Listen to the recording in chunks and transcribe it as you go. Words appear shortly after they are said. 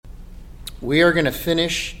we are going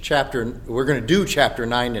to we're going to do chapter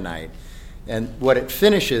 9 tonight. And what it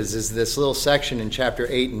finishes is this little section in chapter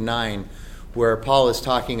 8 and 9 where Paul is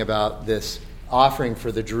talking about this offering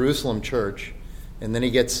for the Jerusalem church. And then he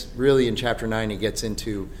gets, really in chapter 9, he gets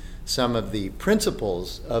into some of the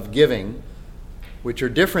principles of giving, which are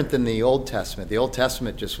different than the Old Testament. The Old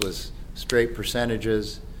Testament just was straight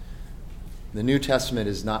percentages. The New Testament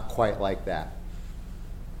is not quite like that.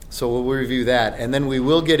 So we'll review that. And then we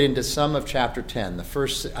will get into some of chapter 10.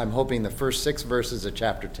 I'm hoping the first 6 verses of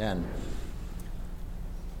chapter 10.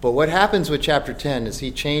 But what happens with chapter 10 is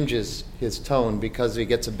he changes his tone because he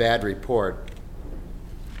gets a bad report.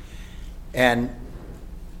 And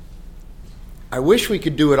I wish we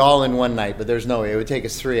could do it all in one night, but there's no way. It would take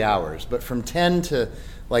us 3 hours. But from 10 to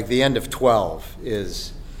like the end of 12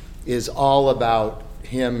 is all about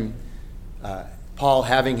him, Paul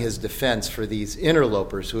having his defense for these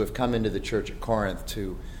interlopers who have come into the church at Corinth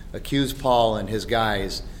to accuse Paul and his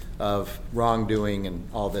guys of wrongdoing and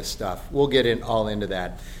all this stuff. We'll get all into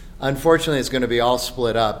that. Unfortunately, it's going to be all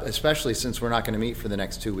split up, especially since we're not going to meet for the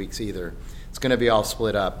next 2 weeks either. It's going to be all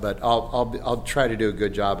split up, but I'll try to do a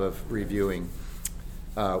good job of reviewing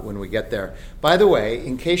when we get there. By the way,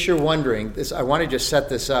 in case you're wondering, I want to just set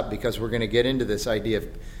this up because we're going to get into this idea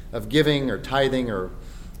of giving or tithing or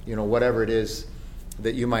whatever it is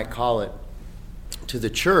that you might call it to the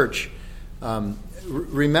church.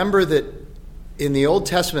 Remember that in the Old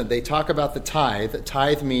Testament, they talk about the tithe. The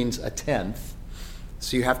tithe means a tenth.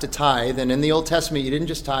 So you have to tithe. And in the Old Testament, you didn't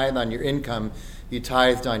just tithe on your income. You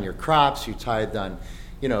tithed on your crops. You tithed on,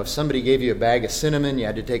 if somebody gave you a bag of cinnamon, you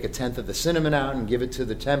had to take a tenth of the cinnamon out and give it to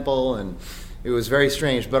the temple. And it was very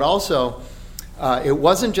strange. But also, it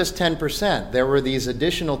wasn't just 10%. There were these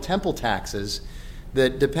additional temple taxes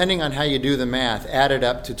that, depending on how you do the math, added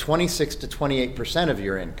up to 26 to 28% of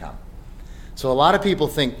your income. So a lot of people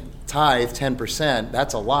think tithe 10%,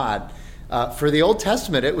 that's a lot. For the Old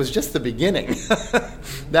Testament, it was just the beginning.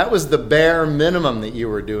 That was the bare minimum that you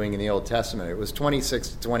were doing in the Old Testament. It was 26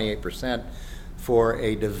 to 28% for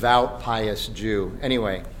a devout, pious Jew.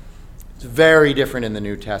 Anyway, it's very different in the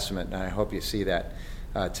New Testament, and I hope you see that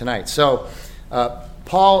tonight. So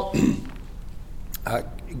Paul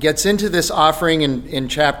gets into this offering in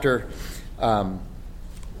chapter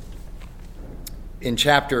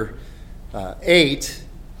 8,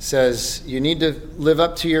 says you need to live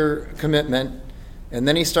up to your commitment, and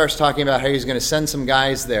then he starts talking about how he's going to send some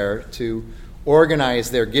guys there to organize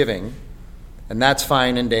their giving, and that's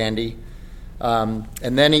fine and dandy. And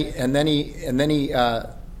then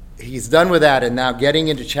he's done with that, and now getting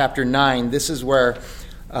into chapter 9, this is where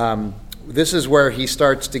he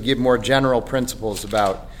starts to give more general principles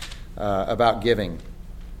about giving.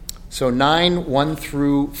 So 9, 1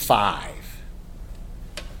 through 5.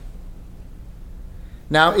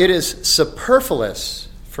 Now it is superfluous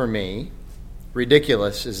for me,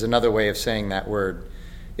 ridiculous is another way of saying that word.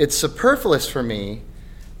 It's superfluous for me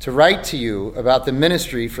to write to you about the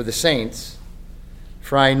ministry for the saints,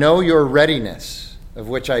 for I know your readiness, of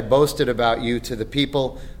which I boasted about you to the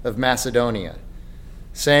people of Macedonia,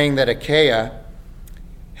 saying that Achaia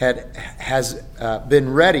has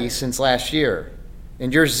been ready since last year,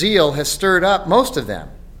 and your zeal has stirred up most of them.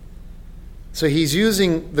 So he's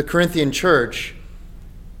using the Corinthian church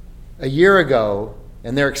a year ago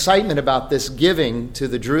and their excitement about this giving to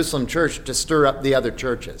the Jerusalem church to stir up the other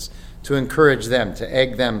churches, to encourage them, to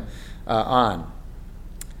egg them on.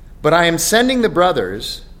 But I am sending the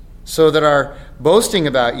brothers so that our boasting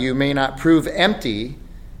about you may not prove empty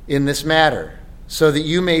in this matter, so that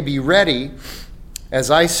you may be ready as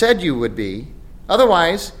I said you would be.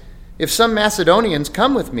 Otherwise, if some Macedonians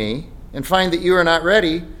come with me and find that you are not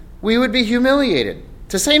ready, we would be humiliated,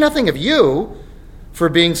 to say nothing of you, for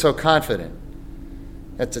being so confident.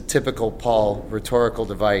 That's a typical Paul rhetorical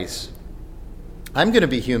device. I'm going to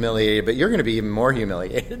be humiliated, but you're going to be even more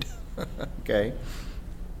humiliated. Okay?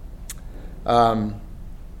 So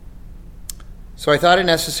I thought it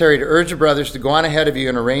necessary to urge the brothers to go on ahead of you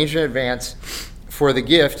and arrange in advance for the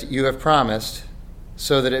gift you have promised,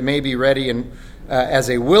 so that it may be ready and as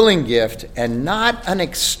a willing gift and not an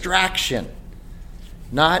extraction.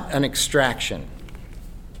 Not an extraction.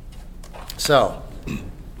 So,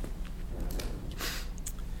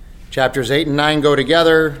 chapters 8 and 9 go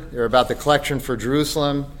together. They're about the collection for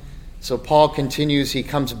Jerusalem. So Paul continues. He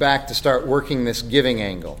comes back to start working this giving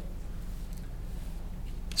angle.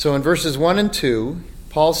 So in verses 1 and 2,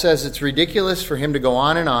 Paul says it's ridiculous for him to go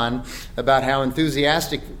on and on about how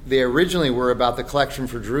enthusiastic they originally were about the collection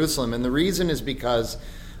for Jerusalem. And the reason is because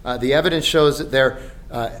the evidence shows that their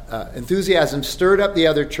enthusiasm stirred up the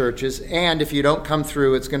other churches, and if you don't come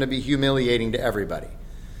through, it's going to be humiliating to everybody.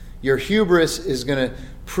 Your hubris is going to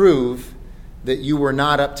prove that you were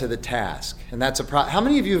not up to the task. And that's a problem. How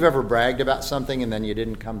many of you have ever bragged about something and then you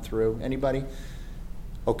didn't come through? Anybody?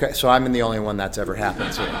 Okay, so I'm the only one that's ever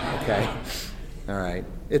happened to. Okay? All right.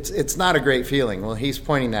 It's not a great feeling. Well, he's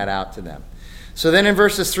pointing that out to them. So then in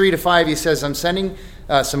verses 3 to 5, he says, I'm sending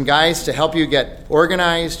some guys to help you get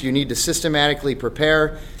organized. You need to systematically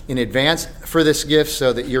prepare in advance for this gift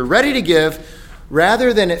so that you're ready to give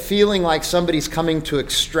rather than it feeling like somebody's coming to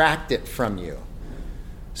extract it from you.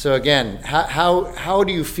 So again, how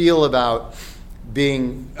do you feel about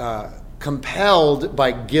being compelled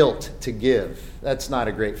by guilt to give? That's not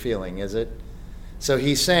a great feeling, is it? So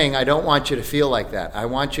he's saying, I don't want you to feel like that. I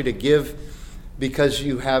want you to give because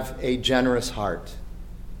you have a generous heart.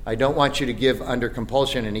 I don't want you to give under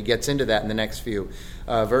compulsion, and he gets into that in the next few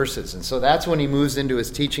verses. And so that's when he moves into his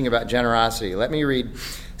teaching about generosity. Let me read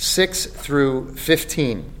 6 through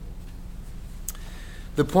 15.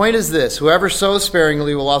 The point is this: whoever sows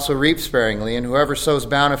sparingly will also reap sparingly, and whoever sows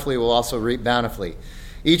bountifully will also reap bountifully.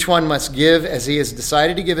 Each one must give as he has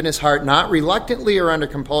decided to give in his heart, not reluctantly or under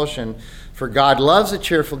compulsion, for God loves a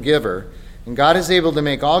cheerful giver. And God is able to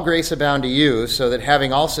make all grace abound to you, so that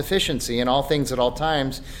having all sufficiency in all things at all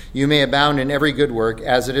times, you may abound in every good work,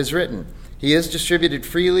 as it is written. He is distributed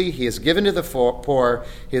freely, he is given to the poor,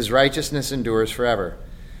 his righteousness endures forever.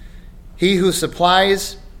 He who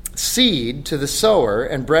supplies seed to the sower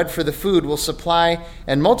and bread for the food will supply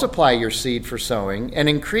and multiply your seed for sowing and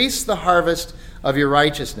increase the harvest of your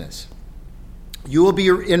righteousness. You will be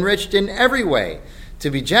enriched in every way, to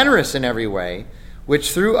be generous in every way,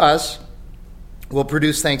 which through us will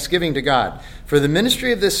produce thanksgiving to God. For the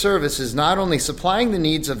ministry of this service is not only supplying the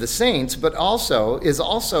needs of the saints, but is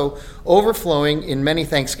also overflowing in many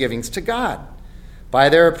thanksgivings to God. By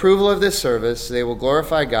their approval of this service, they will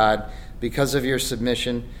glorify God because of your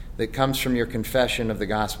submission that comes from your confession of the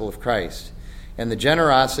gospel of Christ and the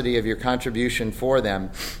generosity of your contribution for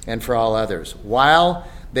them and for all others, while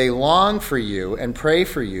they long for you and pray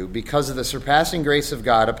for you because of the surpassing grace of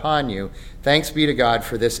God upon you. Thanks be to God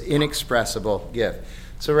for this inexpressible gift.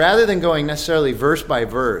 So rather than going necessarily verse by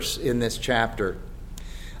verse in this chapter,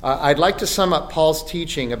 I'd like to sum up Paul's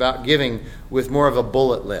teaching about giving with more of a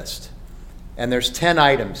bullet list. And there's 10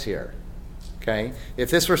 items here. Okay?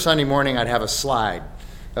 If this were Sunday morning, I'd have a slide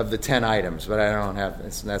of the 10 items, but I don't have.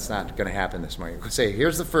 That's not going to happen this morning. Say,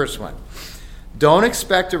 here's the first one. Don't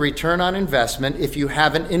expect a return on investment if you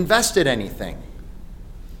haven't invested anything.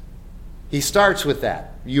 He starts with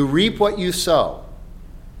that. You reap what you sow.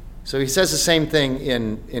 So he says the same thing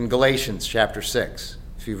in Galatians chapter 6,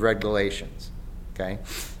 if you've read Galatians. Okay?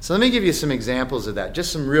 So let me give you some examples of that,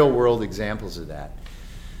 just some real-world examples of that.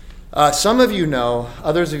 Some of you know,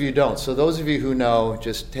 others of you don't. So those of you who know,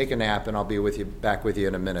 just take a nap and I'll be back with you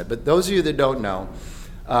in a minute. But those of you that don't know,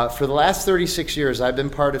 for the last 36 years, I've been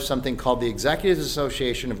part of something called the Executives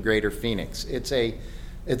Association of Greater Phoenix. It's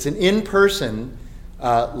an in-person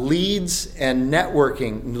leads exchange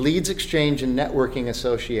and networking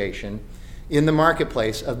association in the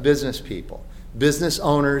marketplace of business people, business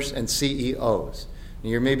owners and CEOs.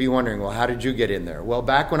 And you may be wondering, well, how did you get in there? Well,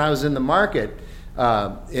 back when I was in the marketplace,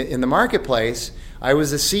 I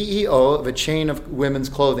was the CEO of a chain of women's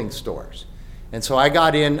clothing stores. And so I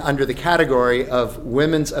got in under the category of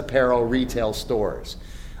women's apparel retail stores.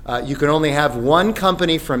 You can only have one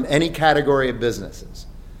company from any category of businesses.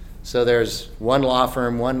 So there's one law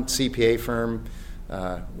firm, one CPA firm,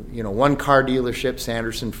 one car dealership.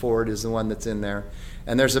 Sanderson Ford is the one that's in there.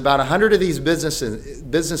 And there's about 100 of these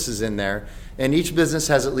businesses in there, and each business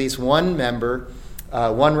has at least one member,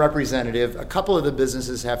 one representative. A couple of the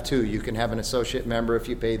businesses have two. You can have an associate member if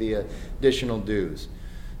you pay the additional dues.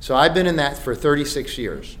 So I've been in that for 36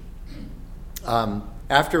 years.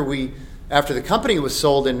 After the company was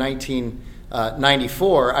sold in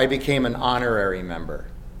 1994, I became an honorary member.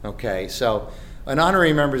 Okay, so an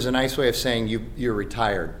honorary member is a nice way of saying you're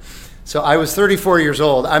retired. So I was 34 years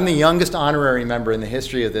old. I'm the youngest honorary member in the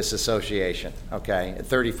history of this association, okay, at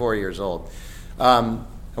 34 years old. I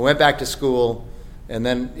went back to school, and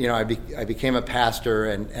then I became a pastor,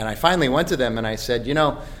 and I finally went to them and I said,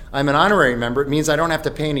 I'm an honorary member. It means I don't have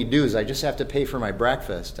to pay any dues. I just have to pay for my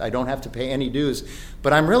breakfast. I don't have to pay any dues.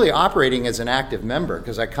 But I'm really operating as an active member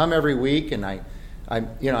because I come every week and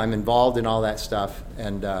I'm involved in all that stuff,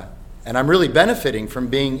 and I'm really benefiting from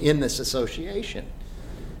being in this association.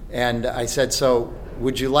 And I said, so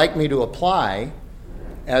would you like me to apply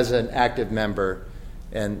as an active member?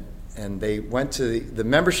 And they went to the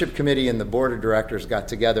membership committee, and the board of directors got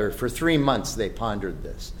together. For 3 months they pondered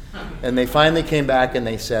this. And they finally came back and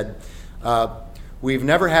they said, we've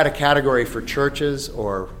never had a category for churches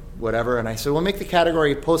or whatever. And I said, well, make the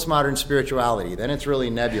category postmodern spirituality. Then it's really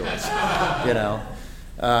nebulous, you know.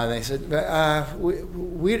 And they said,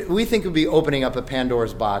 we think it would be opening up a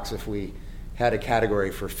Pandora's box if we had a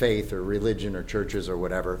category for faith or religion or churches or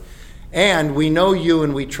whatever. And we know you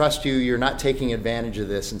and we trust you. You're not taking advantage of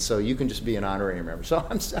this, and so you can just be an honorary member. So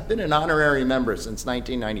I've been an honorary member since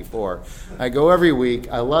 1994. I go every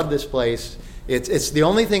week. I love this place. It's the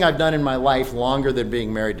only thing I've done in my life longer than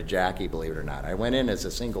being married to Jackie, believe it or not. I went in as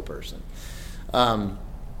a single person.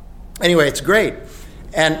 Anyway, it's great.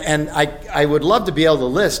 And I would love to be able to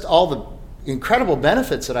list all the incredible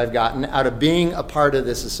benefits that I've gotten out of being a part of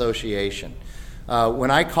this association.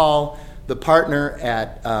 When I call the partner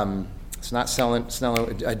at, it's not Snelling,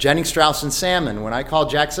 Jennings, Strauss & Salmon, when I call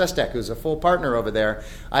Jack Sestek, who's a full partner over there,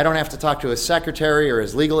 I don't have to talk to his secretary or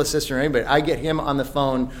his legal assistant or anybody. I get him on the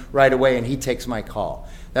phone right away and he takes my call.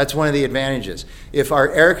 That's one of the advantages. If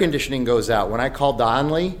our air conditioning goes out, when I call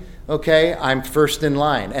Donley, okay, I'm first in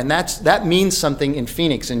line. And that means something in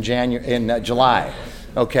Phoenix in July.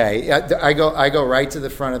 Okay, I go right to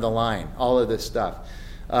the front of the line, all of this stuff.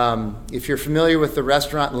 If you're familiar with the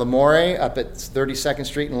restaurant L'Amore up at 32nd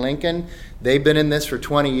Street in Lincoln, they've been in this for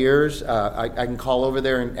 20 years. I can call over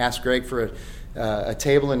there and ask Greg for a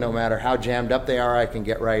table, and no matter how jammed up they are, I can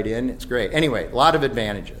get right in. It's great. Anyway, a lot of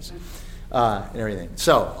advantages and everything.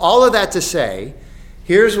 So all of that to say,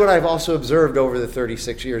 here's what I've also observed over the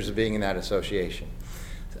 36 years of being in that association.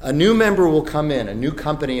 A new member will come in, a new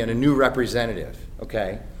company and a new representative,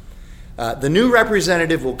 okay? The new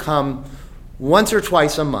representative will come once or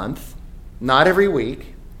twice a month, not every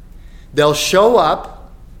week. They'll show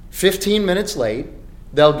up 15 minutes late.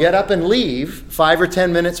 They'll get up and leave 5 or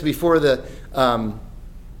 10 minutes before the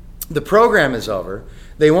program is over.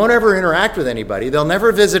 They won't ever interact with anybody. They'll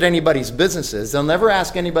never visit anybody's businesses. They'll never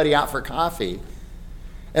ask anybody out for coffee.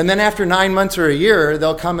 And then after 9 months or a year,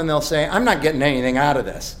 they'll come and they'll say, I'm not getting anything out of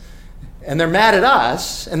this. And they're mad at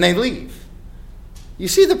us, and they leave. You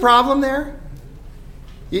see the problem there?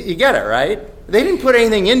 You get it, right? They didn't put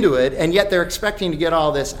anything into it, and yet they're expecting to get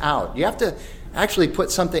all this out. You have to actually put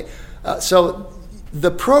something. So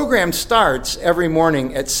the program starts every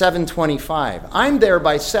morning at 7:25. I'm there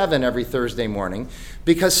by 7 every Thursday morning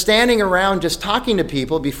because standing around just talking to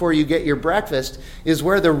people before you get your breakfast is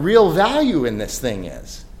where the real value in this thing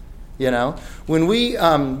is. You know,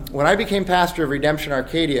 when I became pastor of Redemption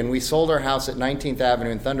Arcadia and we sold our house at 19th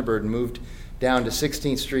Avenue in Thunderbird and moved down to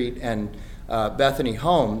 16th Street and Bethany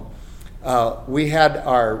Home, we had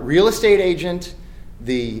our real estate agent,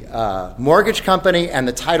 the mortgage company, and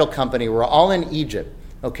the title company were all in Egypt,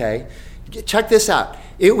 okay? Check this out.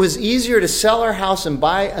 It was easier to sell our house and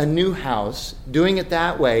buy a new house, doing it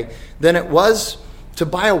that way, than it was to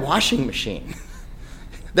buy a washing machine.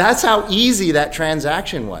 That's how easy that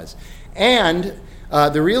transaction was. And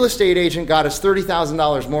the real estate agent got us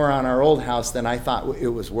 $30,000 more on our old house than I thought it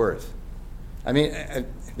was worth. I mean,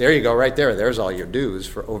 there you go, right there. There's all your dues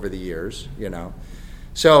for over the years, you know.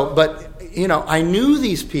 So, but, you know, I knew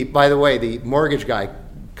these people. By the way, the mortgage guy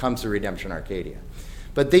comes to Redemption Arcadia.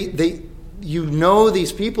 But you know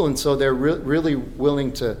these people, and so they're really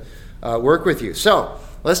willing to work with you. So,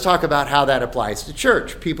 let's talk about how that applies to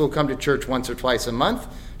church. People come to church once or twice a month,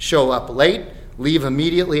 show up late, leave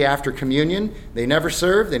immediately after communion. They never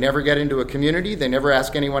serve. They never get into a community. They never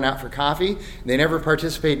ask anyone out for coffee. They never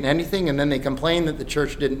participate in anything, and then they complain that the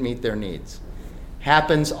church didn't meet their needs.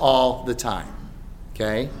 Happens all the time.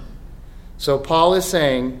 Okay? So Paul is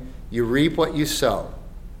saying, you reap what you sow.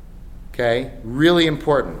 Okay? Really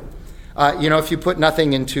important. If you put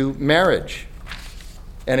nothing into marriage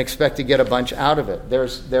and expect to get a bunch out of it,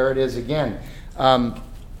 there it is again.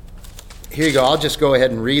 Here you go. I'll just go ahead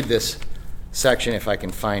and read this section if I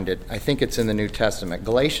can find it. I think it's in the New Testament.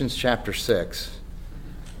 Galatians chapter 6,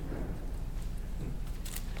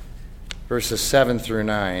 verses 7 through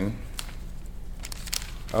 9.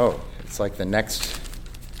 Oh, it's like the next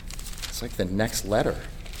letter.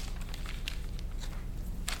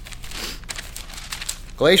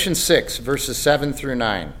 Galatians 6, verses 7 through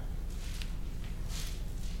 9.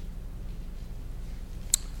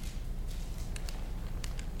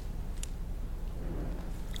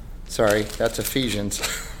 Sorry, that's Ephesians.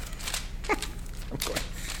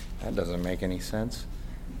 That doesn't make any sense.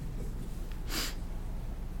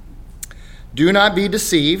 Do not be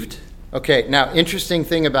deceived. Okay, now, interesting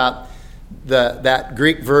thing about that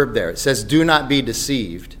Greek verb there. It says, do not be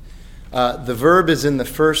deceived. The verb is in the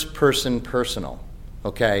first person personal.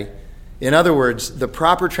 Okay? In other words, the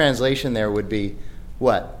proper translation there would be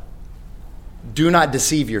what? Do not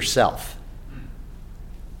deceive yourself.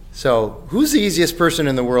 So, who's the easiest person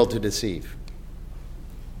in the world to deceive?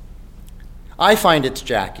 I find it's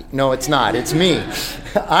Jackie. No, it's not. It's me.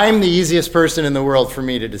 I'm the easiest person in the world for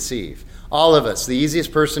me to deceive. All of us, the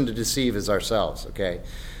easiest person to deceive is ourselves, okay?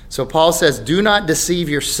 So Paul says, do not deceive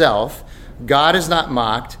yourself. God is not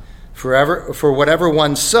mocked. For whatever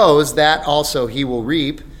one sows, that also he will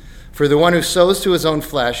reap. For the one who sows to his own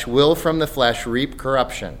flesh will from the flesh reap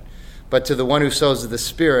corruption. But to the one who sows to the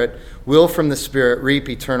Spirit will from the Spirit reap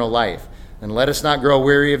eternal life. And let us not grow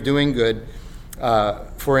weary of doing good,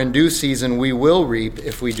 for in due season we will reap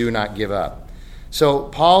if we do not give up. So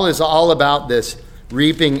Paul is all about this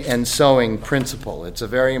reaping and sowing principle. It's a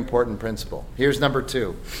very important principle. Here's number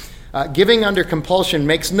 2. Giving under compulsion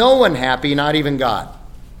makes no one happy, not even God.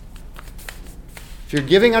 If you're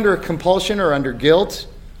giving under compulsion or under guilt,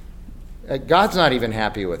 God's not even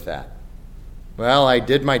happy with that. Well, I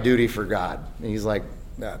did my duty for God. And he's like,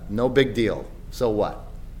 no big deal. So what?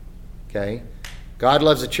 Okay? God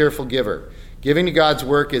loves a cheerful giver. Giving to God's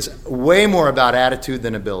work is way more about attitude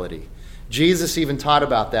than ability. Jesus even taught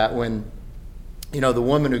about that when, the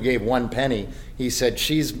woman who gave 1 penny, he said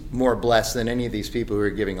she's more blessed than any of these people who are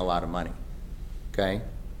giving a lot of money. Okay?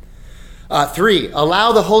 3,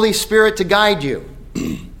 allow the Holy Spirit to guide you.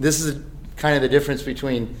 This is kind of the difference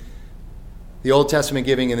between the Old Testament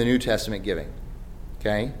giving and the New Testament giving.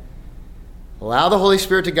 Okay? Allow the Holy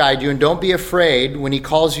Spirit to guide you, and don't be afraid when he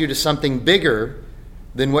calls you to something bigger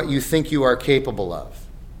than what you think you are capable of.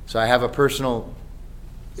 So I have a personal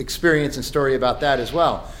experience and story about that as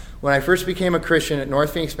well. When I first became a Christian at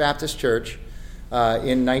North Phoenix Baptist Church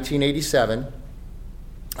in 1987,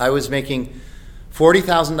 I was making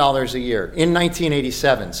 $40,000 a year in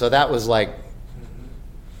 1987. So that was like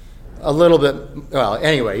a little bit, well,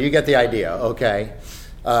 anyway, you get the idea, okay?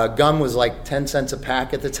 Gum was like 10 cents a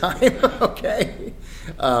pack at the time, okay?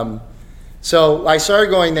 So I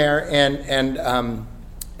started going there, and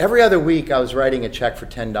every other week I was writing a check for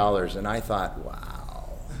 $10, and I thought, wow,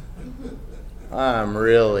 I'm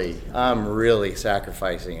really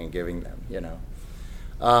sacrificing and giving them,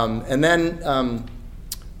 And then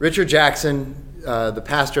Richard Jackson, the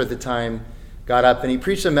pastor at the time, got up and he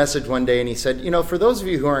preached a message one day, and he said, for those of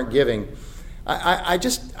you who aren't giving, I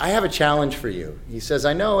have a challenge for you. He says,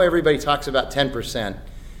 I know everybody talks about 10%.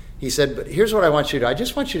 He said, but here's what I want you to do. I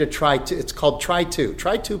just want you to try, it's called try 2.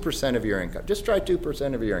 Try 2% of your income. Just try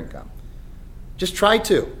 2% of your income. Just try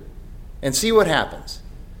 2 and see what happens.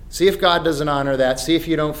 See if God doesn't honor that. See if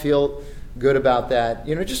you don't feel good about that.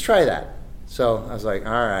 Just try that. So I was like,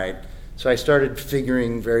 all right. So I started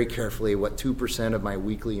figuring very carefully what 2% of my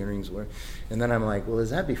weekly earnings were. And then I'm like, well,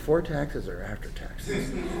 is that before taxes or after taxes?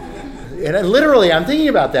 And I'm thinking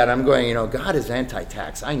about that. I'm going, God is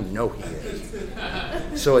anti-tax. I know he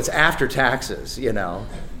is. So it's after taxes,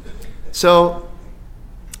 So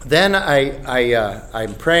then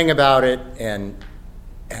I'm praying about it, and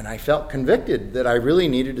I felt convicted that I really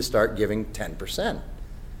needed to start giving 10%.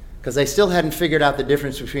 Because I still hadn't figured out the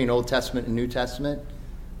difference between Old Testament and New Testament.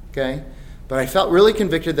 Okay? But I felt really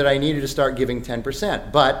convicted that I needed to start giving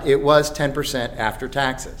 10%. But it was 10% after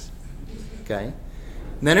taxes. Okay?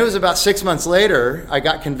 And then it was about 6 months later, I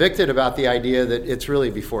got convicted about the idea that it's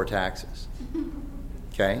really before taxes.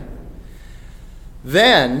 Okay?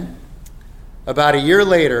 Then, about a year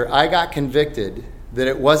later, I got convicted that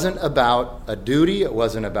it wasn't about a duty, it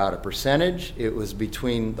wasn't about a percentage, it was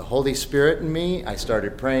between the Holy Spirit and me. I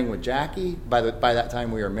started praying with Jackie. By that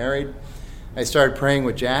time we were married. I started praying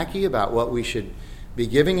with Jackie about what we should be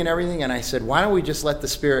giving and everything, and I said, why don't we just let the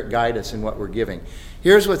Spirit guide us in what we're giving?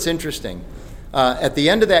 Here's what's interesting. At the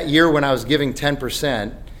end of that year when I was giving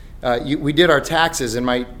 10%, we did our taxes, and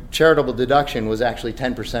my charitable deduction was actually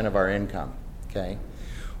 10% of our income. Okay?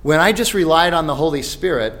 When I just relied on the Holy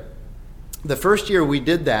Spirit, the first year we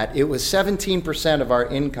did that, it was 17% of our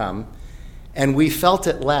income, and we felt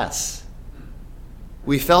it less.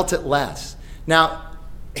 We felt it less. Now,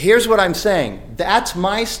 here's what I'm saying. That's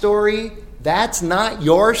my story. That's not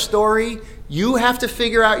your story. You have to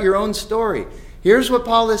figure out your own story. Here's what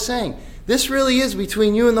Paul is saying. This really is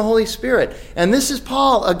between you and the Holy Spirit. And this is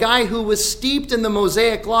Paul, a guy who was steeped in the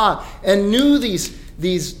Mosaic law and knew these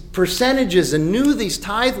percentages and knew these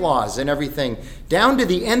tithe laws and everything down to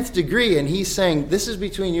the nth degree. And he's saying, this is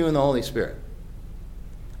between you and the Holy Spirit.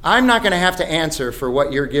 I'm not going to have to answer for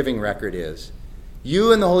what your giving record is.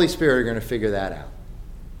 You and the Holy Spirit are going to figure that out.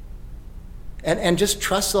 And just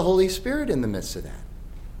trust the Holy Spirit in the midst of that.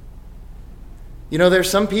 There's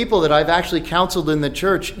some people that I've actually counseled in the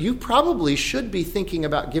church. You probably should be thinking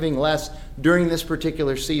about giving less during this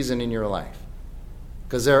particular season in your life.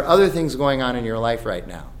 Because there are other things going on in your life right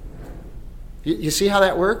now. You see how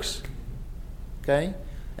that works? Okay?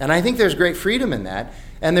 And I think there's great freedom in that.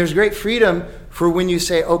 And there's great freedom for when you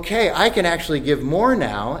say, okay, I can actually give more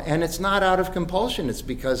now, and it's not out of compulsion. It's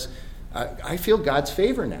because I feel God's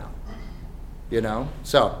favor now.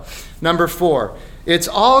 So, number 4, it's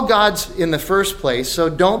all God's in the first place, so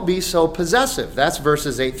don't be so possessive. That's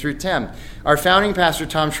verses 8 through 10. Our founding pastor,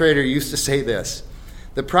 Tom Schrader, used to say this: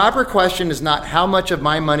 the proper question is not how much of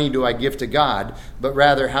my money do I give to God, but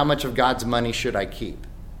rather how much of God's money should I keep?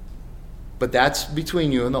 But that's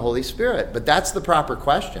between you and the Holy Spirit. But that's the proper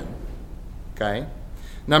question. Okay?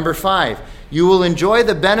 Number 5, you will enjoy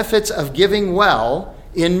the benefits of giving well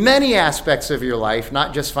in many aspects of your life,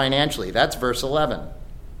 not just financially. That's verse 11.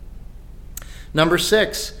 Number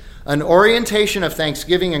 6, an orientation of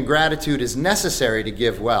thanksgiving and gratitude is necessary to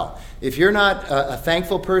give well. If you're not a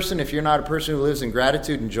thankful person, if you're not a person who lives in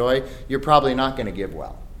gratitude and joy, you're probably not going to give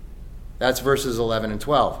well. That's verses 11 and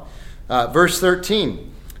 12. Verse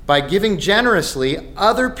 13, by giving generously,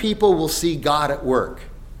 other people will see God at work.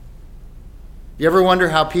 You ever wonder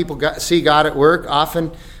how people see God at work?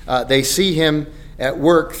 Often they see him at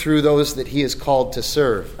work through those that he is called to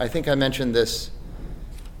serve. I think I mentioned this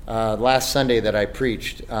last Sunday that I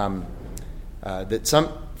preached,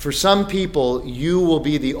 that for some people, you will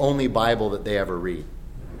be the only Bible that they ever read.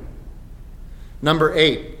 Number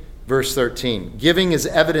 8, verse 13, giving is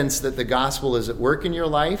evidence that the gospel is at work in your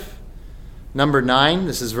life. Number 9,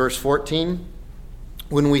 this is verse 14,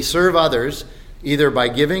 when we serve others, either by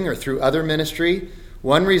giving or through other ministry,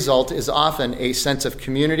 one result is often a sense of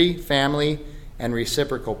community, family, and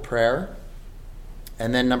reciprocal prayer.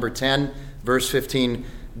 And then number 10, verse 15,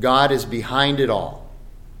 God is behind it all.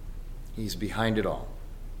 He's behind it all.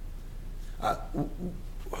 I'm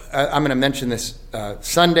going to mention this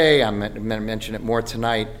Sunday. I'm going to mention it more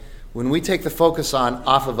tonight. When we take the focus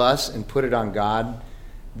off of us and put it on God,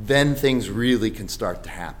 then things really can start to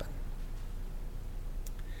happen.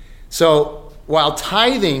 So while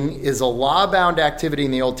tithing is a law-bound activity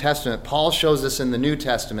in the Old Testament, Paul shows us in the New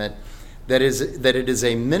Testament that it is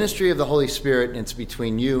a ministry of the Holy Spirit, and it's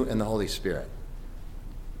between you and the Holy Spirit.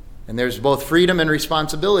 And there's both freedom and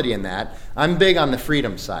responsibility in that. I'm big on the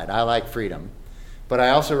freedom side. I like freedom. But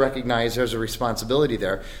I also recognize there's a responsibility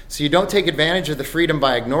there. So you don't take advantage of the freedom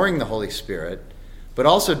by ignoring the Holy Spirit, but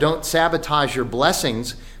also don't sabotage your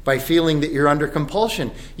blessings by feeling that you're under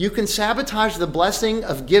compulsion. You can sabotage the blessing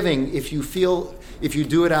of giving if you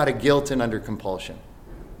do it out of guilt and under compulsion.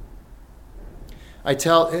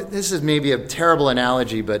 This is maybe a terrible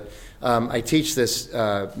analogy, but I teach this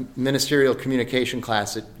ministerial communication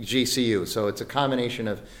class at GCU. So it's a combination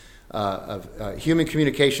of human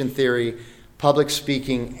communication theory, public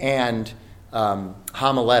speaking, and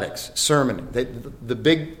homiletics, sermon. The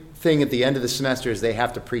big thing at the end of the semester is they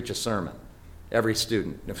have to preach a sermon, every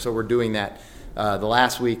student. So we're doing that the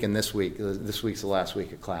last week and this week. This week's the last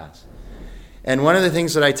week of class. And one of the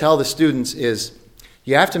things that I tell the students is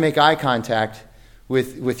you have to make eye contact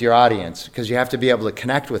with your audience, because you have to be able to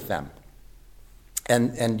connect with them.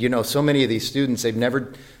 And so many of these students, they've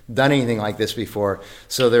never done anything like this before,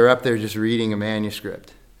 so they're up there just reading a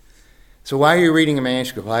manuscript. So why are you reading a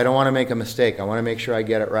manuscript? Well, I don't want to make a mistake. I want to make sure I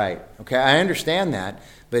get it right. Okay, I understand that,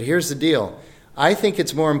 but here's the deal. I think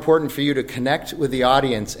it's more important for you to connect with the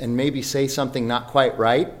audience and maybe say something not quite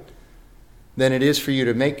right than it is for you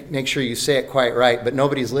to make sure you say it quite right, but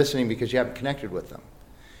nobody's listening because you haven't connected with them.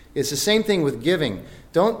 It's the same thing with giving.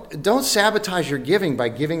 Don't sabotage your giving by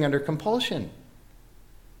giving under compulsion.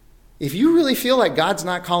 If you really feel like God's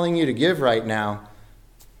not calling you to give right now,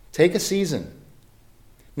 take a season.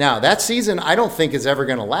 Now, that season I don't think is ever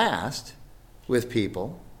going to last with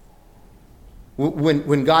people.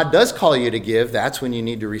 When God does call you to give, that's when you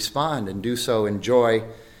need to respond and do so in joy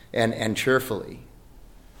and cheerfully.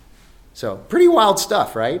 So, pretty wild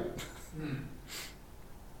stuff, right?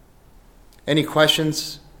 Any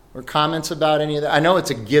questions or comments about any of that? I know it's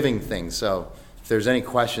a giving thing, so if there's any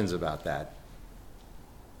questions about that.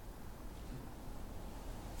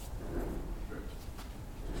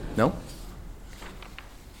 No?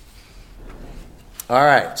 All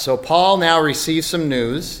right, so Paul now receives some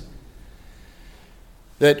news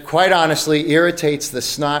that quite honestly irritates the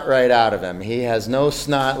snot right out of him. He has no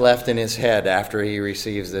snot left in his head after he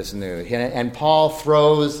receives this news. And Paul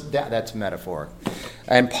throws down. That's metaphor.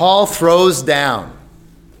 And Paul throws down.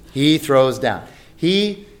 He throws down.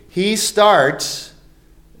 He starts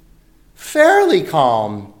fairly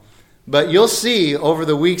calm, but you'll see over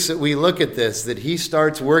the weeks that we look at this that he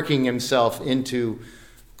starts working himself into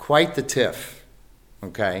quite the tiff.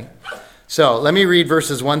 Okay? So let me read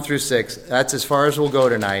verses 1 through 6. That's as far as we'll go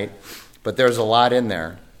tonight, but there's a lot in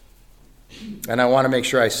there. And I want to make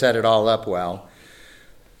sure I set it all up well.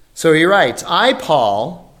 So he writes, I,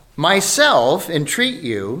 Paul, myself entreat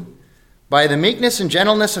you, by the meekness and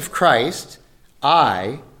gentleness of Christ,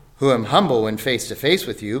 I, who am humble when face to face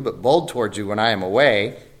with you, but bold towards you when I am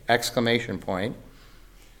away, !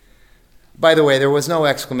 By the way, there was no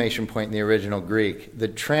exclamation point in the original Greek. The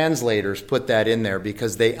translators put that in there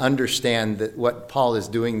because they understand that what Paul is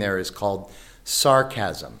doing there is called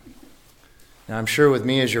sarcasm. Now, I'm sure with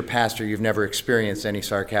me as your pastor, you've never experienced any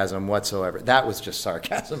sarcasm whatsoever. That was just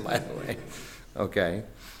sarcasm, by the way. Okay.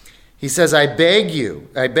 He says, I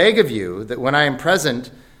beg of you, that when I am present,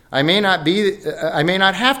 I may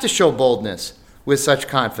not have to show boldness with such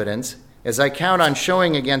confidence as I count on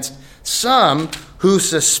showing against some who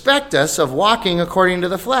suspect us of walking according to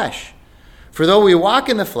the flesh. For though we walk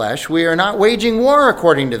in the flesh, we are not waging war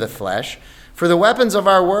according to the flesh. For the weapons of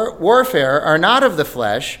our warfare are not of the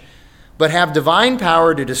flesh, but have divine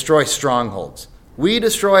power to destroy strongholds. We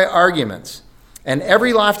destroy arguments and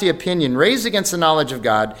every lofty opinion raised against the knowledge of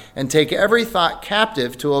God, and take every thought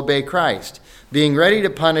captive to obey Christ, being ready to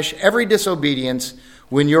punish every disobedience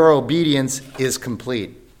when your obedience is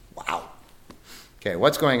complete. Wow. Okay,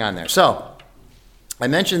 what's going on there? So, I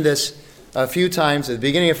mentioned this a few times at the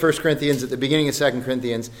beginning of 1 Corinthians, at the beginning of 2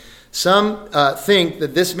 Corinthians. Some think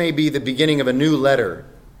that this may be the beginning of a new letter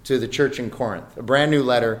to the church in Corinth, a brand new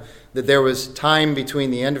letter, that there was time between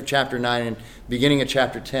the end of chapter 9 and beginning of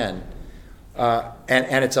chapter 10,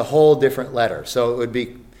 and it's a whole different letter. So it would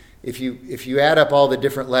be, if you add up all the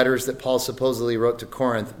different letters that Paul supposedly wrote to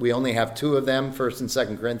Corinth, we only have two of them, 1 and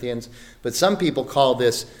 2 Corinthians, but some people call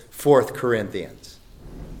this 4 Corinthians,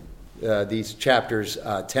 these chapters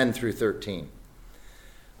 10 through 13.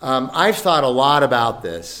 I've thought a lot about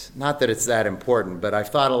this. Not that it's that important, but I've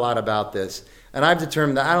thought a lot about this, and I've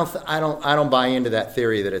determined that I don't buy into that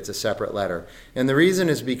theory that it's a separate letter. And the reason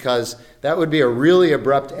is because that would be a really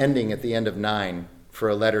abrupt ending at the end of 9 for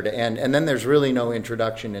a letter to end, and then there's really no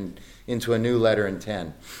introduction into a new letter in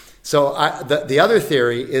 10. So the other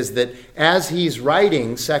theory is that as he's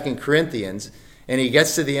writing 2 Corinthians, and he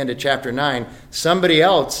gets to the end of chapter 9, somebody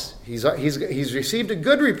else, he's received a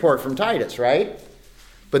good report from Titus, right?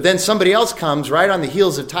 But then somebody else comes right on the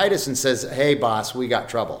heels of Titus and says, hey, boss, we got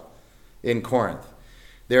trouble in Corinth.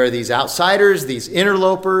 There are these outsiders, these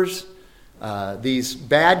interlopers, these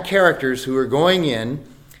bad characters who are going in,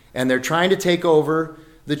 and they're trying to take over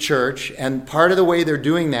the church. And part of the way they're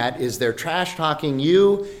doing that is they're trash-talking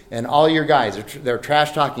you and all your guys. They're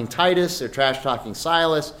trash-talking Titus, they're trash-talking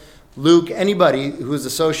Silas, Luke, anybody who's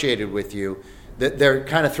associated with you. That they're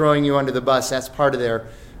kind of throwing you under the bus. That's part of their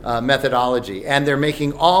methodology. And they're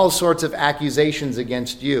making all sorts of accusations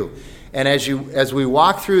against you. And as we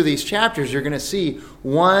walk through these chapters, you're going to see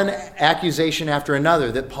one accusation after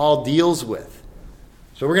another that Paul deals with.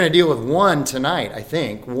 So we're going to deal with one tonight, I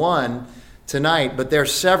think. One tonight, but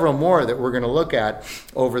there's several more that we're going to look at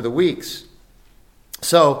over the weeks.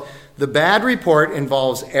 So the bad report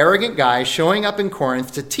involves arrogant guys showing up in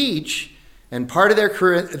Corinth to teach, and part of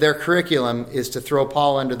their curriculum is to throw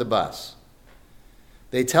Paul under the bus.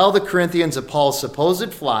 They tell the Corinthians of Paul's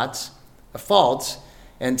supposed faults,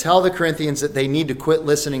 and tell the Corinthians that they need to quit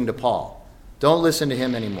listening to Paul. Don't listen to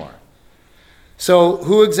him anymore. So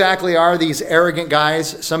who exactly are these arrogant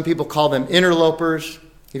guys? Some people call them interlopers.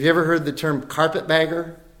 Have you ever heard the term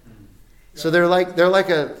carpetbagger? So they're like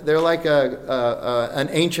an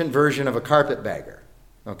ancient version of a carpetbagger.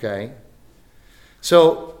 Okay?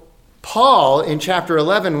 So Paul, in chapter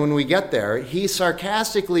 11, when we get there, he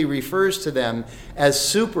sarcastically refers to them as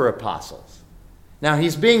super apostles. Now,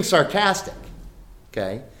 he's being sarcastic,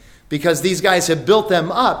 okay? Because these guys have built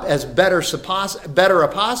them up as better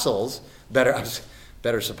apostles,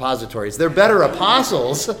 better suppositories. They're better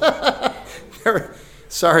apostles.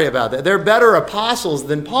 Sorry about that. They're better apostles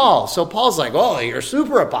than Paul. So Paul's like, oh, you're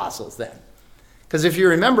super apostles then. Because if you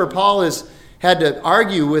remember, Paul had to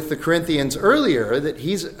argue with the Corinthians earlier that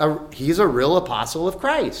he's a real apostle of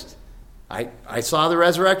Christ. I saw the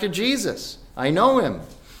resurrected Jesus. I know him.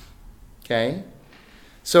 Okay?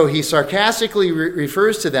 So he sarcastically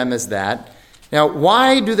refers to them as that. Now,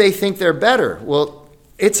 why do they think they're better? Well,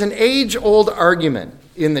 it's an age-old argument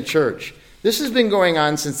in the church. This has been going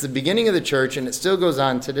on since the beginning of the church, and it still goes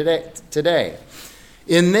on today.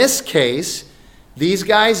 In this case, these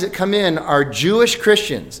guys that come in are Jewish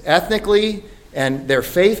Christians, ethnically, and their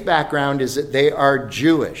faith background is that they are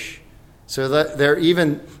Jewish. So that they're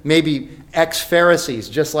even maybe ex-Pharisees,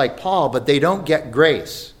 just like Paul, but they don't get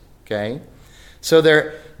grace. Okay? So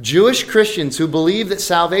they're Jewish Christians who believe that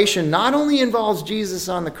salvation not only involves Jesus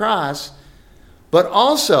on the cross, but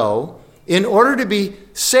also, in order to be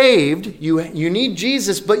saved, you need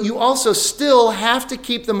Jesus, but you also still have to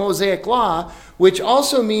keep the Mosaic law, which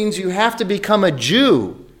also means you have to become a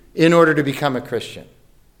Jew in order to become a Christian.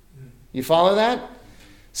 You follow that?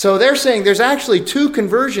 So they're saying there's actually 2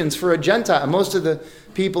 conversions for a Gentile. Most of the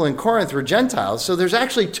people in Corinth were Gentiles. So there's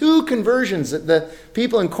actually 2 conversions that the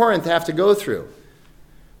people in Corinth have to go through.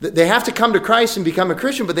 They have to come to Christ and become a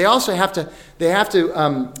Christian, but they also have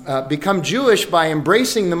to become Jewish by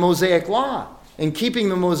embracing the Mosaic law and keeping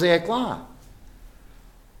the Mosaic law.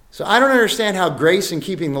 So I don't understand how grace and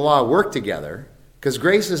keeping the law work together, because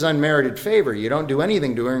grace is unmerited favor. You don't do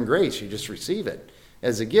anything to earn grace. You just receive it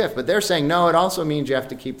as a gift. But they're saying, no, it also means you have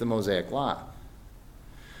to keep the Mosaic law.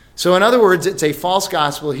 So in other words, it's a false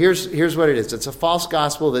gospel. Here's what it is. It's a false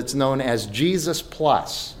gospel that's known as Jesus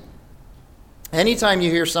plus. Anytime you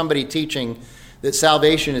hear somebody teaching that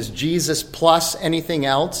salvation is Jesus plus anything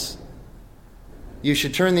else, you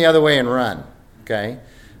should turn the other way and run, okay?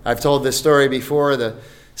 I've told this story before. The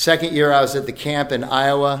second year I was at the camp in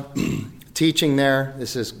Iowa teaching there.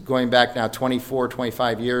 This is going back now 24,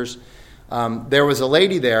 25 years. There was a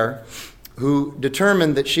lady there who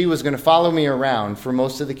determined that she was going to follow me around for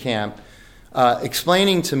most of the camp,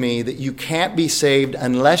 explaining to me that you can't be saved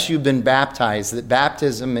unless you've been baptized, that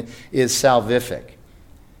baptism is salvific.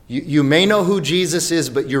 You may know who Jesus is,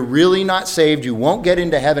 but you're really not saved. You won't get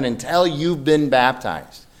into heaven until you've been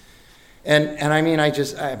baptized. And I mean,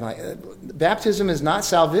 I'm like, baptism is not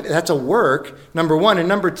salvific. That's a work, number one. And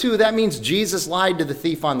number two, that means Jesus lied to the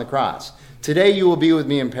thief on the cross. Today you will be with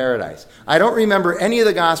me in paradise. I don't remember any of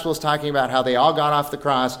the Gospels talking about how they all got off the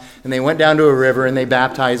cross and they went down to a river and they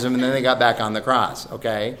baptized him and then they got back on the cross,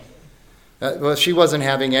 okay? Well, she wasn't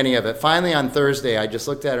having any of it. Finally, on Thursday, I just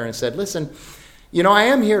looked at her and said, listen, you know, I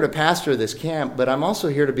am here to pastor this camp, but I'm also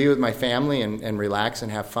here to be with my family and relax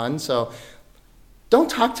and have fun, so don't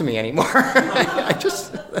talk to me anymore.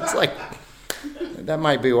 That's like, that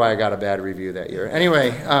might be why I got a bad review that year.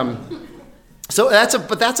 Anyway, so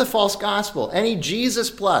that's a false gospel. Any Jesus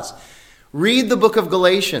plus. Read the book of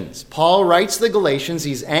Galatians. Paul writes the Galatians.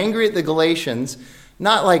 He's angry at the Galatians.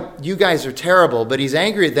 Not like you guys are terrible, but he's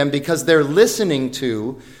angry at them because they're listening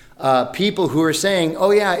to people who are saying,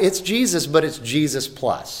 oh yeah, it's Jesus, but it's Jesus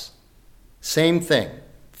plus. Same thing.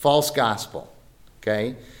 False gospel.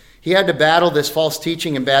 Okay? He had to battle this false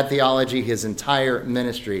teaching and bad theology his entire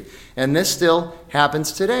ministry. And this still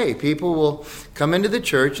happens today. People will come into the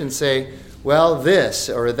church and say, well, this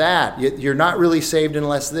or that. You're not really saved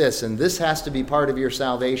unless this. And this has to be part of your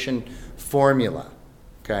salvation formula.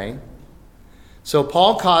 Okay? So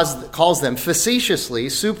Paul calls them facetiously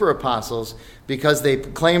super apostles because they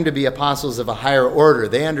claim to be apostles of a higher order.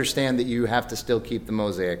 They understand that you have to still keep the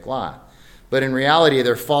Mosaic law. But in reality,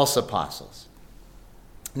 they're false apostles.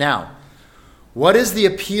 Now, what is the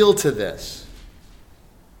appeal to this?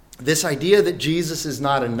 This idea that Jesus is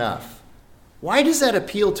not enough. Why does that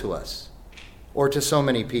appeal to us or to so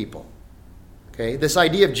many people? Okay, this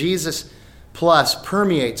idea of Jesus plus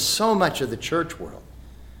permeates so much of the church world.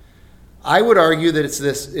 I would argue that it's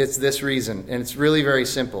this reason, and it's really very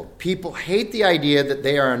simple. People hate the idea that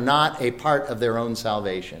they are not a part of their own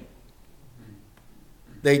salvation.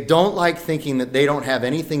 They don't like thinking that they don't have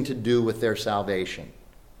anything to do with their salvation.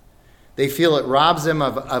 They feel it robs them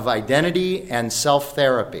of identity and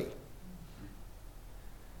self-therapy.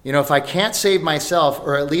 You know, if I can't save myself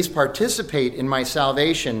or at least participate in my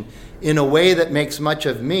salvation in a way that makes much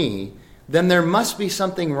of me, then there must be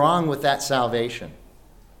something wrong with that salvation.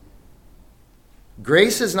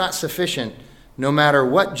 Grace is not sufficient no matter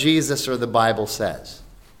what Jesus or the Bible says.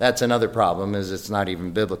 That's another problem, is it's not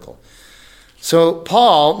even biblical. So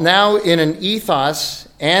Paul, now in an ethos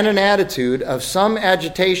and an attitude of some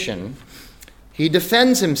agitation, he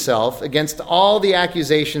defends himself against all the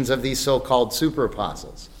accusations of these so-called super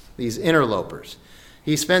apostles, these interlopers.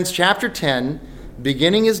 He spends chapter 10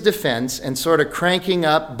 beginning his defense and sort of cranking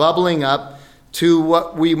up, bubbling up to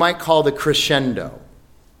what we might call the crescendo.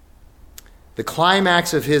 The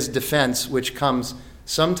climax of his defense, which comes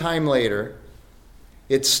sometime later.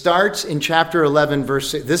 It starts in chapter 11,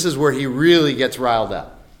 verse 6. This is where he really gets riled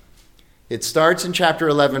up. It starts in chapter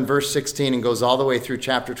 11, verse 16, and goes all the way through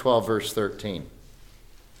chapter 12, verse 13.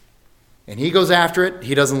 And he goes after it.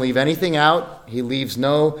 He doesn't leave anything out. He leaves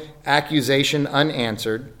no accusation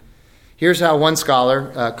unanswered. Here's how one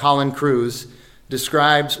scholar, Colin Cruz,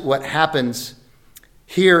 describes what happens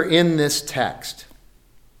here in this text.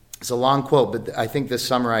 It's a long quote, but I think this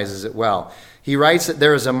summarizes it well. He writes that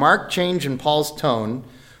there is a marked change in Paul's tone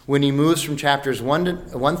when he moves from chapters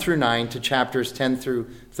 1 through 9 to chapters 10 through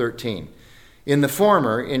 13. In the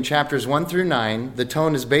former, in chapters 1 through 9, the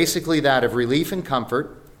tone is basically that of relief and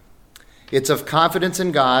comfort. It's of confidence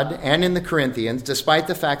in God and in the Corinthians, despite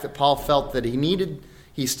the fact that Paul felt that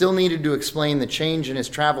he still needed to explain the change in his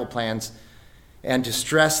travel plans and to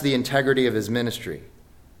stress the integrity of his ministry.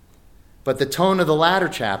 But the tone of the latter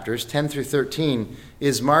chapters, 10 through 13,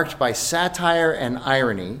 is marked by satire and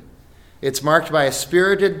irony. It's marked by a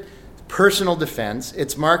spirited personal defense.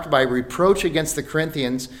 It's marked by reproach against the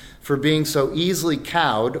Corinthians for being so easily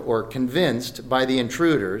cowed or convinced by the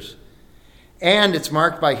intruders. And it's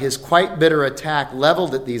marked by his quite bitter attack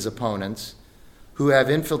leveled at these opponents who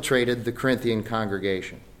have infiltrated the Corinthian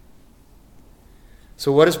congregation.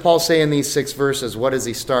 So what does Paul say in these 6 verses? What does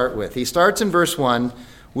he start with? He starts in verse 1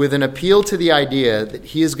 with an appeal to the idea that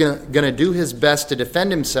he is going to do his best to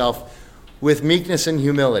defend himself with meekness and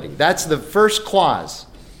humility. That's the first clause.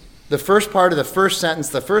 The first part of the first sentence,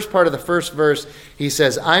 the first part of the first verse, he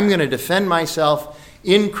says, I'm going to defend myself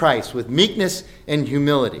in Christ with meekness and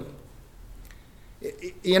humility.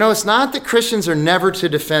 You know, it's not that Christians are never to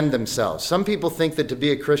defend themselves. Some people think that to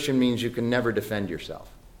be a Christian means you can never defend yourself.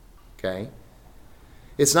 Okay?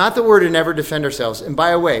 It's not that we're to never defend ourselves. And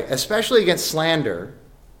by the way, especially against slander,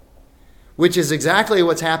 which is exactly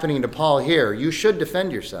what's happening to Paul here, you should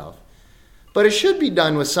defend yourself. But it should be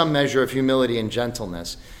done with some measure of humility and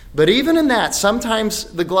gentleness. But even in that, sometimes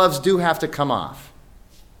the gloves do have to come off.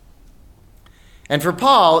 And for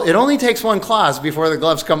Paul, it only takes one clause before the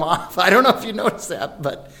gloves come off. I don't know if you noticed that,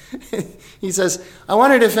 but he says, I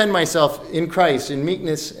want to defend myself in Christ, in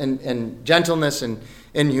meekness and gentleness and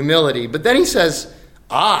humility. But then he says,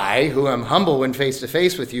 I, who am humble when face to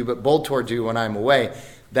face with you, but bold towards you when I'm away.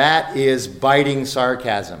 That is biting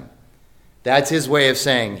sarcasm. That's his way of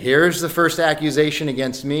saying, here's the first accusation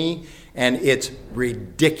against me, and it's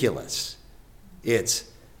ridiculous. It's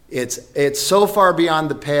so far beyond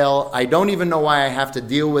the pale, I don't even know why I have to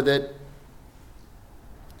deal with it.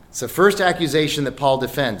 It's the first accusation that Paul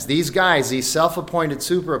defends. These guys, these self-appointed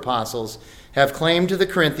super apostles, have claimed to the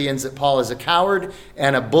Corinthians that Paul is a coward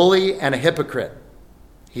and a bully and a hypocrite.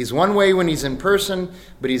 He's one way when he's in person,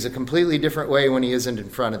 but he's a completely different way when he isn't in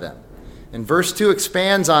front of them. And verse 2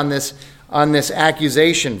 expands on this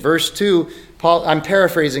accusation. Verse 2, Paul, I'm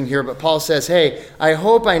paraphrasing here, but Paul says, hey, I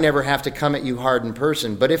hope I never have to come at you hard in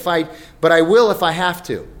person, but I will if I have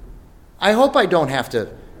to. I hope I don't have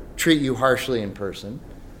to treat you harshly in person,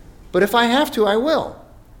 but if I have to, I will.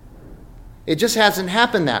 It just hasn't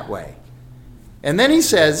happened that way. And then he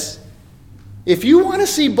says, if you want to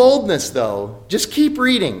see boldness, though, just keep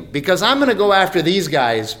reading, because I'm going to go after these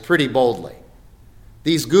guys pretty boldly.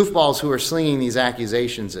 These goofballs who are slinging these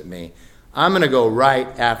accusations at me, I'm going to go right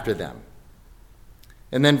after them.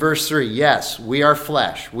 And then verse 3, yes, we are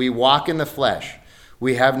flesh. We walk in the flesh.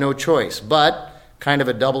 We have no choice. But, kind of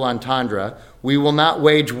a double entendre, we will not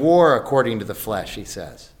wage war according to the flesh, he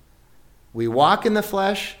says. We walk in the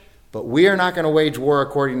flesh, but we are not going to wage war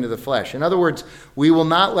according to the flesh. In other words, we will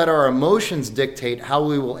not let our emotions dictate how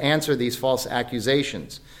we will answer these false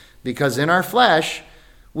accusations. Because in our flesh,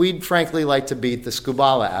 we'd frankly like to beat the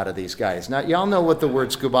skubala out of these guys. Now, y'all know what the word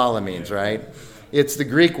skubala means, right? It's the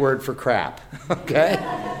Greek word for crap, okay?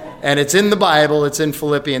 And it's in the Bible. It's in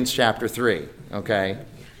Philippians chapter 3, okay?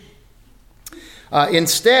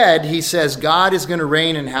 Instead, he says God is going to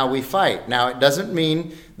reign in how we fight. Now, it doesn't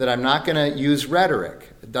mean that I'm not going to use rhetoric.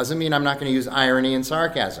 It doesn't mean I'm not going to use irony and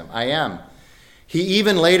sarcasm. I am. He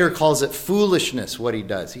even later calls it foolishness, what he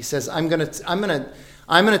does. He says, I'm going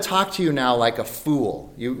to talk to you now like a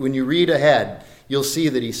fool. When you read ahead, you'll see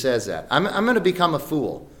that he says that. I'm going to become a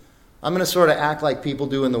fool. I'm going to sort of act like people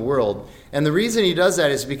do in the world. And the reason he does that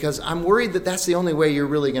is because I'm worried that that's the only way you're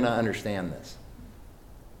really going to understand this.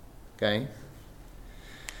 Okay?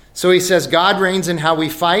 So he says, God reigns in how we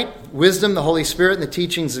fight. Wisdom, the Holy Spirit, and the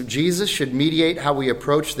teachings of Jesus should mediate how we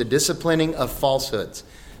approach the disciplining of falsehoods.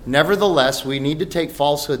 Nevertheless, we need to take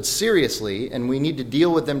falsehoods seriously, and we need to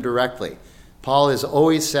deal with them directly. Paul has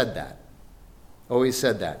always said that. Always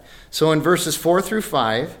said that. So in verses 4 through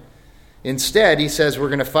 5, instead, he says we're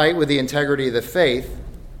going to fight with the integrity of the faith.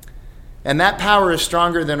 And that power is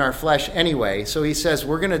stronger than our flesh anyway. So he says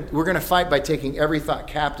we're going to fight by taking every thought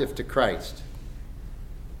captive to Christ.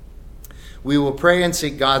 We will pray and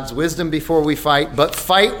seek God's wisdom before we fight, but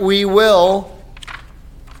fight we will.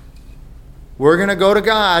 We're going to go to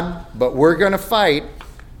God, but we're going to fight.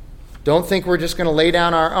 Don't think we're just going to lay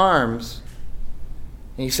down our arms.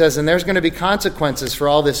 And he says, and there's going to be consequences for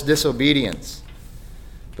all this disobedience.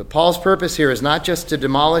 But Paul's purpose here is not just to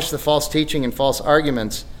demolish the false teaching and false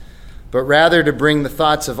arguments, but rather to bring the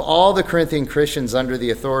thoughts of all the Corinthian Christians under the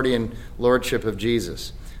authority and lordship of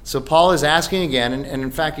Jesus. So Paul is asking again, and in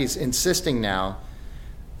fact he's insisting now,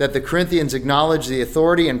 that the Corinthians acknowledge the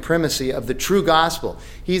authority and primacy of the true gospel.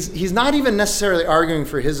 He's not even necessarily arguing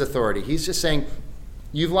for his authority. He's just saying,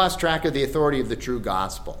 you've lost track of the authority of the true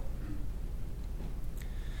gospel.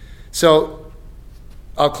 So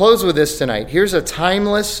I'll close with this tonight. Here's a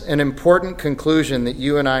timeless and important conclusion that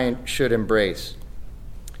you and I should embrace.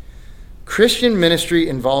 Christian ministry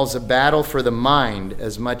involves a battle for the mind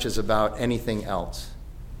as much as about anything else.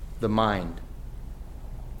 The mind.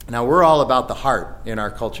 Now, we're all about the heart in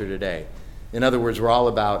our culture today. In other words, we're all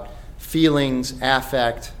about feelings,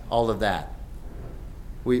 affect, all of that.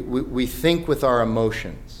 We think with our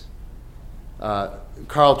emotions.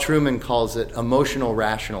 Carl Trueman calls it emotional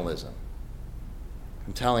rationalism.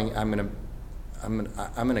 I'm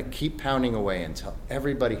going to keep pounding away until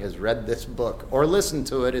everybody has read this book or listened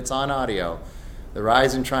to it. It's on audio. The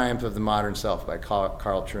Rise and Triumph of the Modern Self by Carl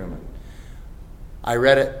Trueman. I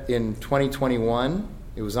read it in 2021.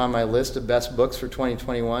 It was on my list of best books for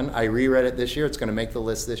 2021. I reread it this year. It's going to make the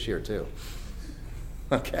list this year too.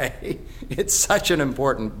 Okay? It's such an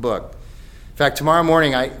important book. In fact, tomorrow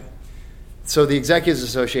morning, so the Executives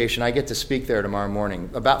Association, I get to speak there tomorrow morning.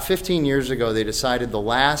 About 15 years ago, they decided the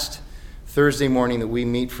last Thursday morning that we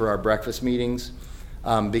meet for our breakfast meetings,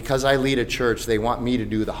 because I lead a church, they want me to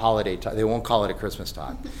do the holiday talk. They won't call it a Christmas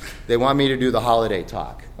talk. They want me to do the holiday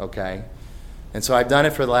talk, okay? And so I've done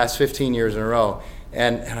it for the last 15 years in a row.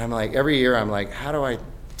 And I'm like, every year I'm like, how do I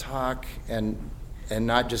talk and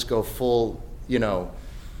not just go full,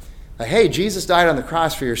 like, hey, Jesus died on the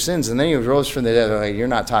cross for your sins, and then he rose from the dead. Like, you're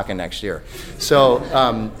not talking next year. So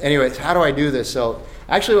anyways, how do I do this? So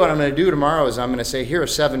actually what I'm going to do tomorrow is I'm going to say, here are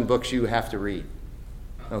 7 books you have to read.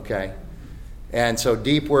 Okay? And so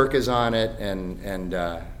Deep Work is on it, and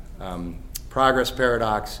Progress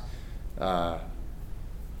Paradox,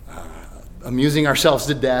 Amusing Ourselves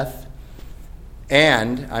to Death.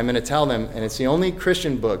 And I'm going to tell them, and it's the only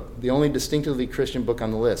Christian book, the only distinctively Christian book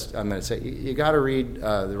on the list, I'm going to say, you got to read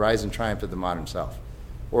The Rise and Triumph of the Modern Self,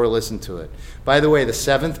 or listen to it. By the way, the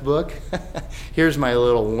 7th book, here's my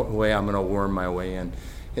little way I'm going to worm my way in.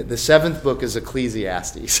 The 7th book is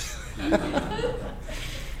Ecclesiastes. I'm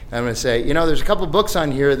going to say, there's a couple books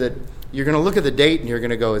on here that you're going to look at the date and you're going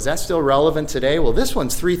to go, is that still relevant today? Well, this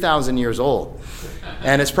one's 3,000 years old.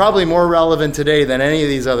 And it's probably more relevant today than any of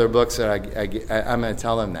these other books that I'm going to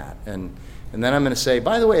tell them that. And then I'm going to say,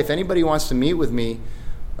 by the way, if anybody wants to meet with me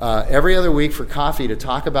every other week for coffee to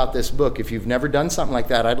talk about this book, if you've never done something like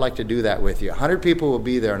that, I'd like to do that with you. 100 people will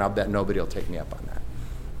be there, and I'll bet nobody will take me up on that.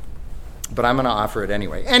 But I'm going to offer it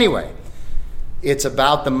anyway. Anyway, it's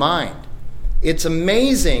about the mind. It's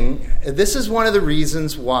amazing. This is one of the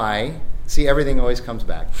reasons why, see, everything always comes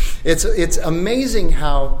back. It's amazing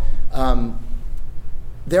how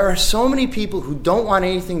there are so many people who don't want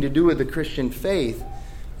anything to do with the Christian faith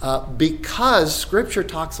because Scripture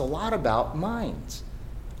talks a lot about minds,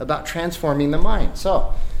 about transforming the mind.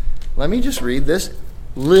 So let me just read this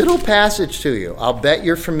little passage to you. I'll bet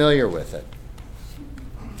you're familiar with it.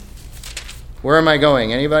 Where am I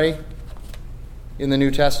going? Anybody? In the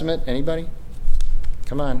New Testament? Anybody?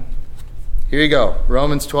 Come on. Here you go.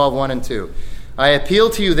 Romans 12, 1 and 2. I appeal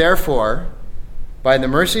to you, therefore, by the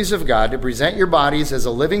mercies of God, to present your bodies as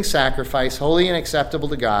a living sacrifice, holy and acceptable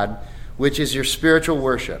to God, which is your spiritual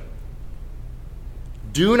worship.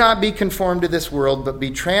 Do not be conformed to this world, but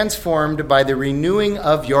be transformed by the renewing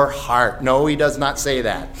of your heart. No, he does not say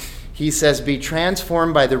that. He says, be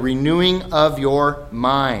transformed by the renewing of your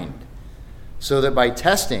mind, so that by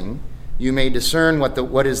testing you may discern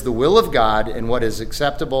what is the will of God and what is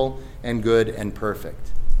acceptable and good and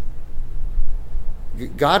perfect.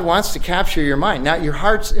 God wants to capture your mind. Now, your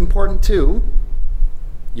heart's important too.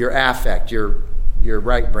 Your affect, your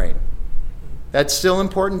right brain. That's still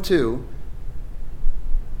important too.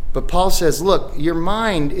 But Paul says, look, your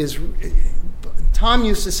mind is... Tom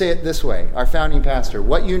used to say it this way, our founding pastor,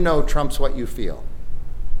 what you know trumps what you feel.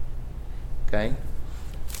 Okay?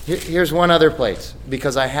 Here's one other place,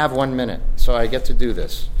 because I have 1 minute, so I get to do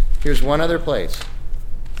this. Here's one other place.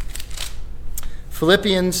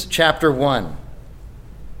 Philippians chapter 1.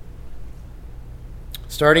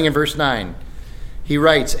 Starting in verse 9. He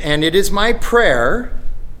writes, and it is my prayer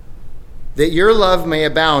that your love may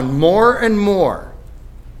abound more and more.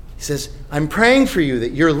 He says, I'm praying for you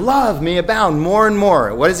that your love may abound more and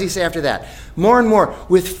more. What does he say after that? More and more,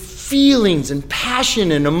 with feelings and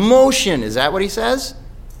passion and emotion. Is that what he says?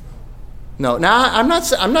 No. Now, I'm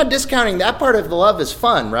not discounting that part of the love is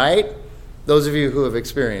fun, right? Those of you who have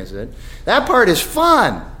experienced it. That part is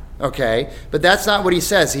fun, okay? But that's not what he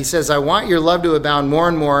says. He says, I want your love to abound more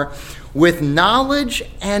and more with knowledge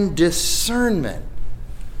and discernment.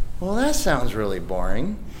 Well, that sounds really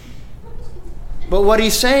boring. But what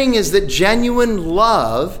he's saying is that genuine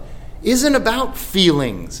love isn't about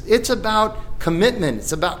feelings. It's about commitment.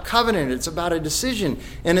 It's about covenant. It's about a decision.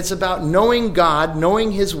 And it's about knowing God,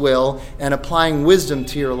 knowing his will, and applying wisdom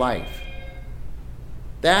to your life.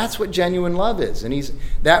 That's what genuine love is. And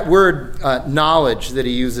that word knowledge that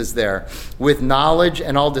he uses there, with knowledge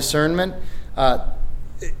and all discernment,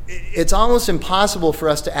 it's almost impossible for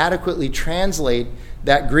us to adequately translate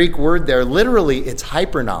that Greek word there. Literally, it's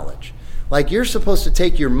hyper-knowledge. Like you're supposed to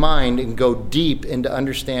take your mind and go deep into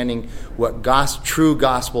understanding what true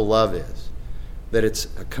gospel love is. That it's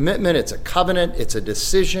a commitment, it's a covenant, it's a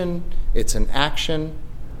decision, it's an action.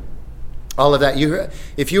 All of that.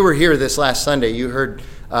 If you were here this last Sunday, you heard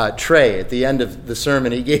Trey at the end of the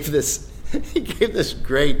sermon. He gave this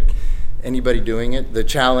great, anybody doing it, the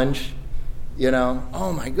challenge,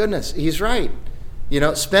 oh my goodness, he's right.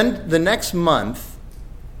 Spend the next month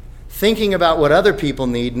thinking about what other people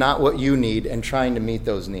need, not what you need, and trying to meet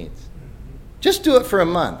those needs. Just do it for a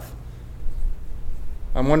month.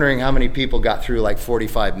 I'm wondering how many people got through like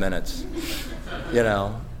 45 minutes,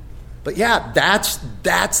 But yeah, that's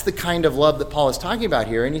the kind of love that Paul is talking about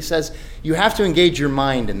here. And he says you have to engage your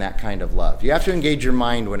mind in that kind of love. You have to engage your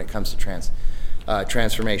mind when it comes to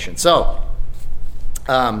transformation. So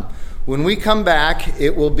when we come back,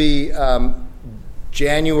 it will be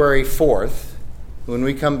January 4th. When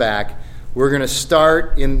we come back, we're going to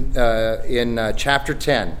start in chapter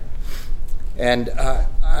 10. And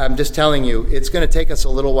I'm just telling you, it's going to take us a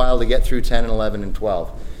little while to get through 10 and 11 and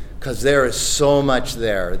 12. Because there is so much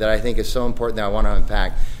there that I think is so important that I want to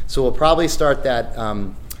unpack. So we'll probably start that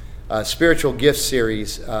spiritual gifts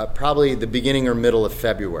series probably the beginning or middle of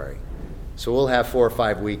February. So we'll have 4 or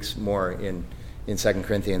 5 weeks more in 2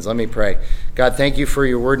 Corinthians. Let me pray. God, thank you for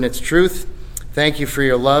your word and its truth. Thank you for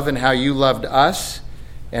your love and how you loved us.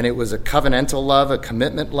 And it was a covenantal love, a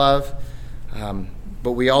commitment love.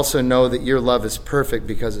 But we also know that your love is perfect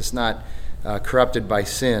because it's not corrupted by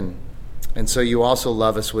sin. And so you also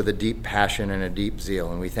love us with a deep passion and a deep zeal,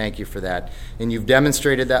 and we thank you for that. And you've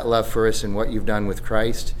demonstrated that love for us in what you've done with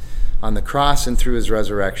Christ on the cross and through his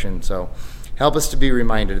resurrection. So help us to be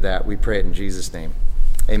reminded of that. We pray it in Jesus' name.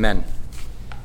 Amen.